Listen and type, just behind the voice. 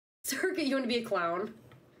Circuit, you want to be a clown?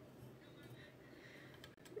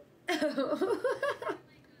 That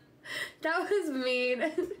was mean.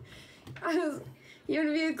 You want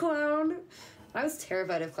to be a clown? I was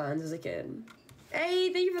terrified of clowns as a kid.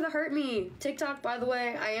 Hey, thank you for the Hurt Me. TikTok, by the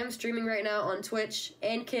way, I am streaming right now on Twitch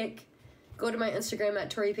and Kick. Go to my Instagram at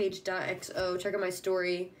toriepage.xo. Check out my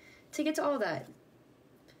story to get to all that.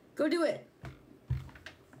 Go do it.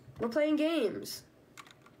 We're playing games.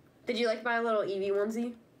 Did you like my little Eevee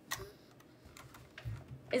onesie?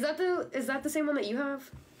 Is that the same one that you have?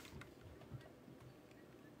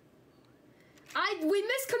 We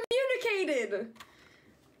miscommunicated.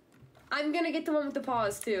 I'm gonna get the one with the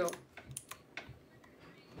paws too.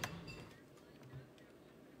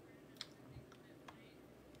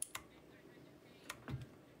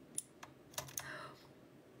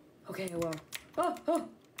 Okay, well. Oh!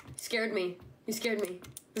 Scared me. You scared me.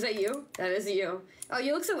 Is that you? That is you. Oh,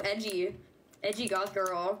 you look so edgy. Edgy goth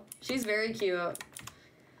girl. She's very cute.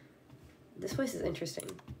 This place is interesting.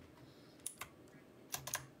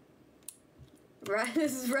 Right,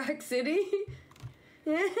 this is Rack City?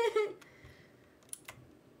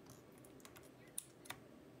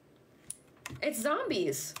 It's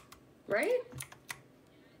zombies, right?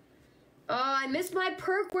 Oh, I missed my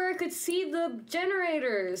perk where I could see the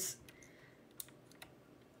generators.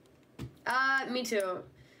 Me too.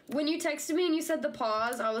 When you texted me and you said the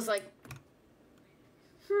pause, I was like,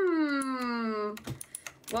 well,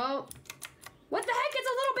 what the heck? It's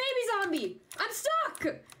a little baby zombie. I'm stuck.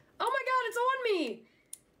 Oh my god, it's on me.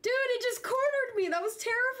 Dude, it just cornered me. That was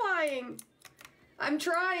terrifying. I'm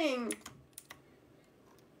trying.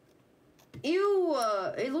 Ew,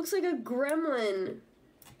 it looks like a gremlin.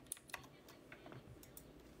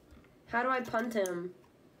 How do I punt him?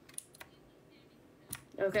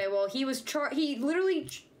 Okay, well, he literally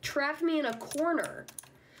trapped me in a corner.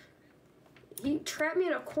 He trapped me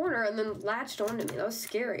in a corner and then latched onto me. That was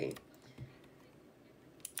scary.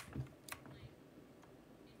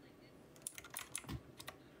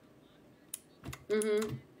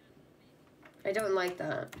 I don't like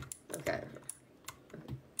that. Okay.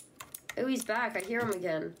 Oh, he's back. I hear him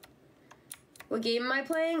again. What game am I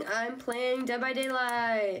playing? I'm playing Dead by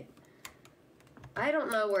Daylight. I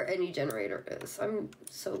don't know where any generator is. I'm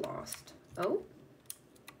so lost. Oh?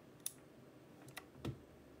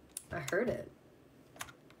 I heard it.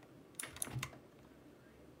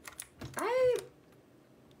 I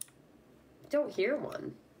don't hear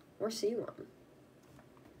one or see one.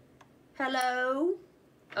 Hello?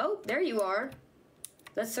 Oh, there you are.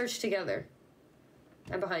 Let's search together.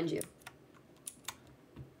 I'm behind you.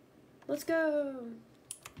 Let's go.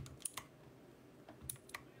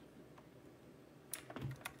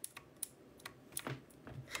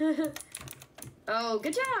 Oh,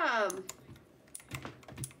 good job.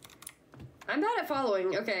 I'm bad at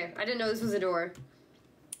following. Okay, I didn't know this was a door.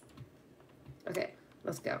 Okay,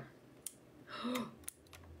 let's go.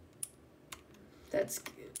 That's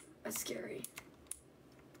scary.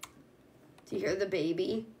 Do you hear the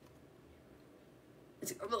baby?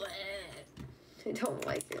 It's I don't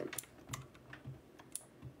like it.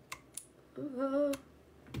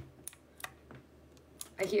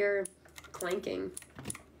 I hear clanking.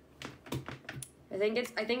 I think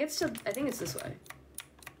it's this way.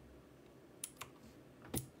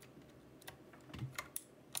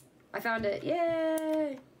 I found it.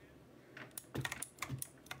 Yay!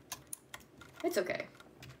 It's okay.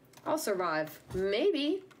 I'll survive.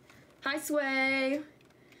 Maybe. Hi, Sway.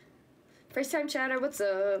 First time chatter, what's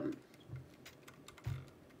up?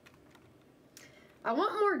 I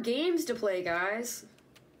want more games to play, guys.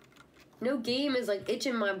 No game is like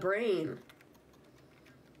itching my brain.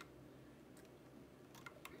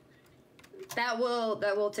 That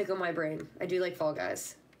will tickle my brain. I do like Fall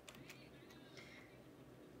Guys.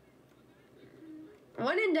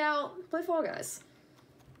 When in doubt, play Fall Guys.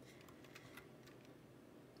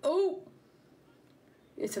 Oh!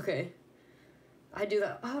 It's okay. I do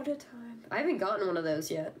that all the time. I haven't gotten one of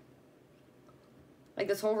those yet. Like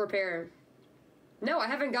this whole repair. No, I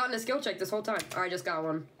haven't gotten a skill check this whole time. Or I just got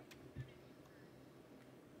one.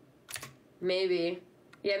 Maybe.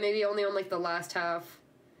 Yeah, maybe only on like the last half.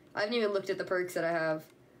 I haven't even looked at the perks that I have.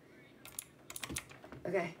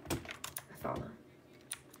 Okay. I follow.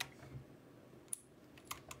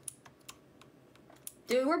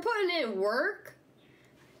 Dude, we're putting in work?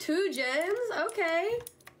 2 gens? Okay.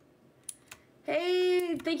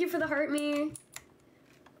 Hey, thank you for the heart me.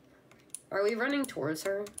 Are we running towards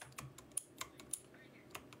her?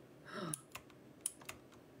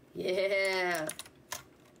 Yeah.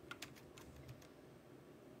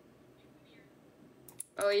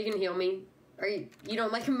 Oh, you can heal me. You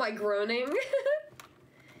don't like my groaning?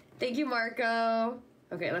 Thank you, Marco.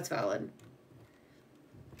 Okay, that's valid.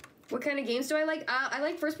 What kind of games do I like? I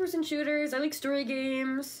like first-person shooters. I like story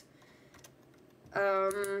games.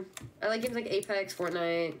 I like games like Apex,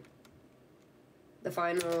 Fortnite, The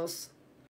Finals.